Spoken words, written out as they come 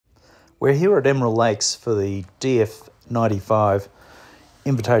We're here at Emerald Lakes for the DF95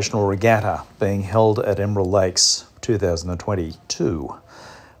 Invitational Regatta being held at Emerald Lakes 2022.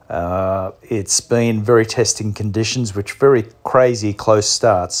 It's been very testing conditions, which very crazy close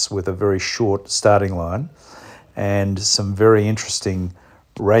starts with a very short starting line and some very interesting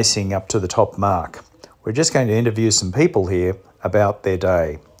racing up to the top mark. We're just going to interview some people here about their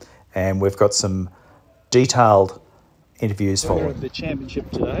day, and we've got some detailed interviews for them. The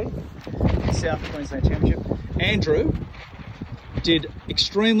championship today, South Queensland Championship. Andrew did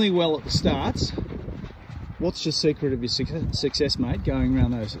extremely well at the starts. What's your secret of your success, mate, going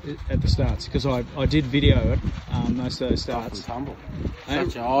around those at the starts? Because I did video it, most of those starts. Rough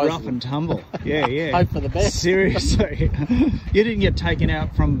and tumble. Rough and tumble. Yeah. Hope for the best. Seriously. You didn't get taken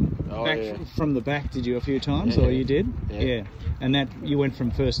out from the back, did you, a few times? Yeah. Or you did? Yeah. And that you went from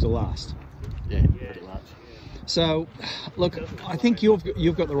first to last. Yeah, pretty much. So, look, I think you've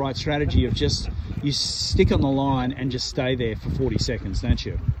got the right strategy of just, you stick on the line and just stay there for 40 seconds, don't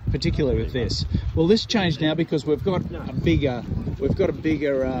you? Particularly with this. Well, this changed now because we've got a bigger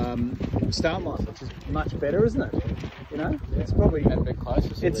start line, which is much better, isn't it? You know, it's probably a bit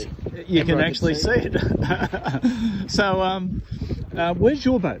closer. You can actually see it. So, where's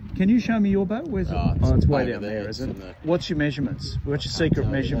your boat? Can you show me your boat? Where's it's way down there, isn't it? What's your measurements? What's your secret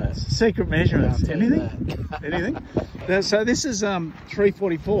measurements? Secret measurements? Anything? Anything? So this is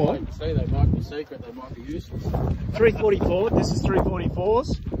 344. See, they might be secret. They might be useless. 344. This is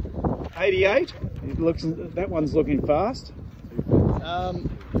 344s. 88. It looks. That one's looking fast.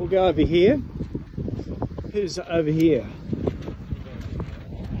 We'll go over here. Who's over here?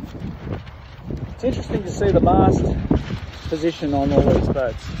 It's interesting to see the mast position on all these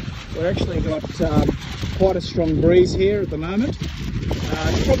boats. We've actually got quite a strong breeze here at the moment.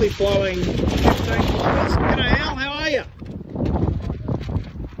 It's probably blowing 15 miles. G'day Al, how are you?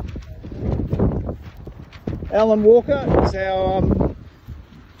 Alan Walker is our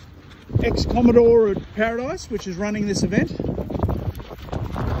ex-Commodore at Paradise, which is running this event.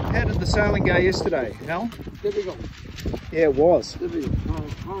 How did the sailing go yesterday, Al? Difficult. Yeah, it was. Difficult.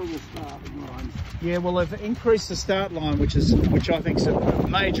 Horrible start line. Yeah, well, they've increased the start line, which I think is a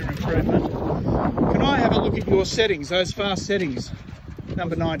major improvement. Can I have a look at your settings, those fast settings?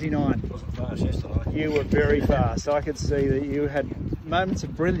 Number 99. Wasn't fast yesterday. You were very fast. I could see that you had moments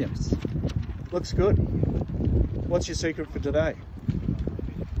of brilliance. Looks good. What's your secret for today?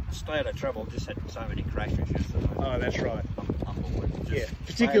 Stay out of trouble. Just had so many crashes yesterday. Oh, that's right. Yeah, Just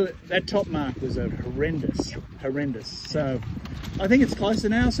particularly that top mark was a horrendous. So I think it's closer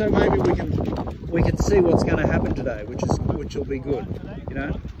now. So maybe we can see what's going to happen today, which will be good. You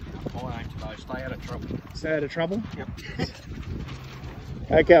know. My aim today, stay out of trouble. Stay out of trouble. Yep.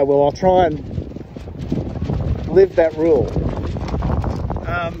 Okay. Well, I'll try and live that rule.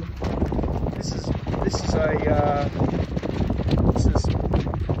 This is a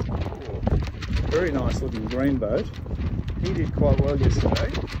very nice looking green boat. He did quite well yesterday.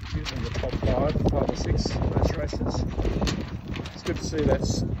 He was in the top 5 or 6 most races. It's good to see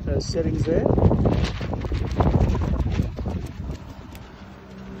those settings there.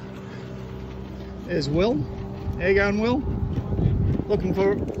 There's Will. How you going, Will?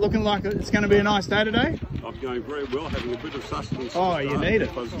 Looking like it's going to be a nice day today. I'm going very well, having a bit of sustenance. Oh, you need it.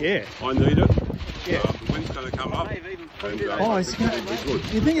 Yeah. I need it. Yeah. The wind's going to come up. And, It's going to be good.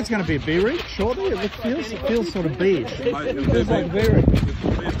 You think it's going to be a bee rig shortly? It feels sort of beige. It feels like bee rig.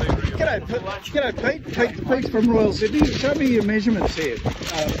 G'day Pete. Pete's from Royal Sydney. Show me your measurements here,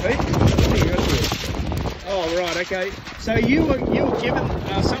 Pete. Oh, right, okay. So you were given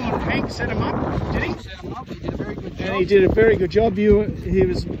someone, Hank, set him up, did he? Set him up. He did a very good job. And he did a very good job. You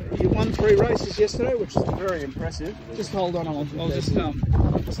won 3 races yesterday, which is very impressive. Just hold on, I'll just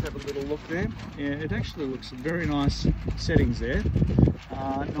have a little look there. Yeah, it actually looks very nice settings there.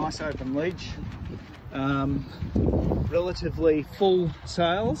 Nice open leach. Relatively full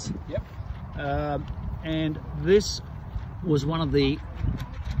sails. Yep. And this was one of the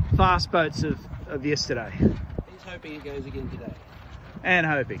fast boats of yesterday. He's hoping it goes again today. And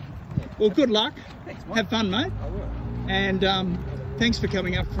hoping. Well, good luck. Thanks, mate. Have fun, mate. I will. And thanks for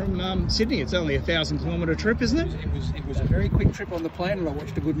coming up from Sydney. It's only a 1,000-kilometre trip, isn't it? It was a very quick trip on the plane, and I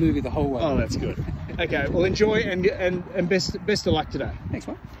watched a good movie the whole way. Oh, that's good. Okay, well, enjoy and best of luck today. Thanks,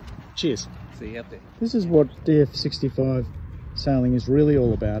 mate. Cheers. See you out there. This is what DF65 sailing is really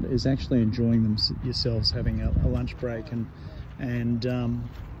all about, is actually enjoying yourselves, having a lunch break and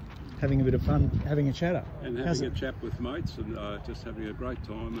having a bit of fun, having a chatter. And having a chat with mates and just having a great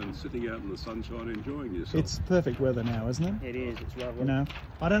time and sitting out in the sunshine enjoying yourself. It's perfect weather now, isn't it? It is, it's lovely. You know,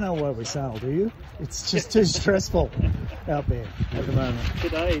 I don't know why we sail, do you? It's just too stressful out there at the moment.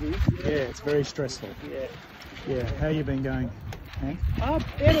 Today it is. Yeah, it's very stressful. Yeah. Yeah, how you been going, Hank?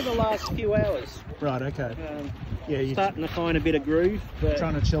 Better the last few hours. Right, okay. Yeah, you're Starting to find a bit of groove, but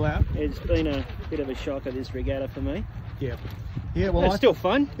trying to chill out? it's been a bit of a shocker, this regatta for me. Yeah. Yeah, well, It's still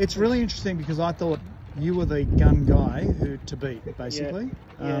fun. It's really interesting because I thought you were the gun guy to beat, basically.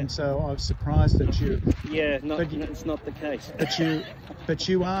 Yeah. So I was surprised that you... Yeah, it's not the case. But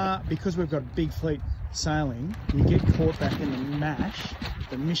you are, because we've got big fleet sailing, you get caught back in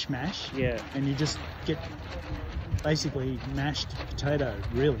the mishmash. Yeah. And you just get basically mashed potato,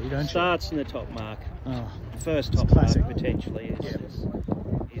 really, don't you? Starts in the top mark. Oh, First top classic. mark potentially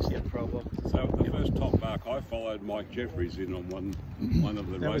is the problem. So the first top mark, I followed Mike Jeffries in on one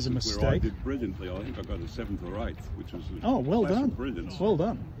of the That was a races where I mistake. did brilliantly. I think I got a 7th or 8th, which was a well classic done. brilliance. Well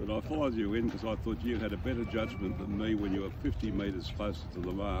done. But I followed you in because I thought you had a better judgment than me when you were 50 metres closer to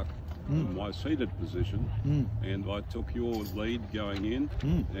the mark from my seated position, and I took your lead going in.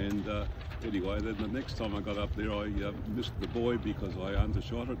 And anyway, then the next time I got up there, I missed the buoy because I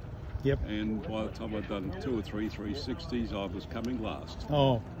undershot it. Yep. And by the time I'd done 2 or 3 360s, I was coming last.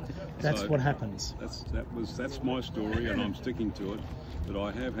 Oh, that's So what happens. That's my story, and I'm sticking to it. But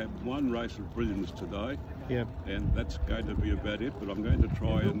I have had one race of brilliance today, Yep. and that's going to be about it. But I'm going to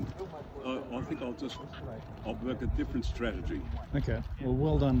try and I think I'll work a different strategy. Okay.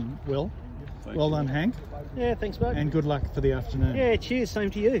 Well done, Will. Thank Well you. done, Hank. Yeah, thanks, mate. And good luck for the afternoon. Yeah, cheers,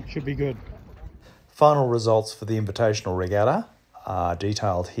 same to you. Should be good. Final results for the Invitational Regatta are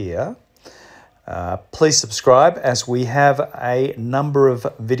detailed here. Please subscribe as we have a number of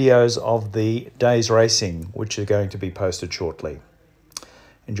videos of the day's racing which are going to be posted shortly.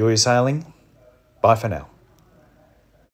 Enjoy your sailing. Bye for now.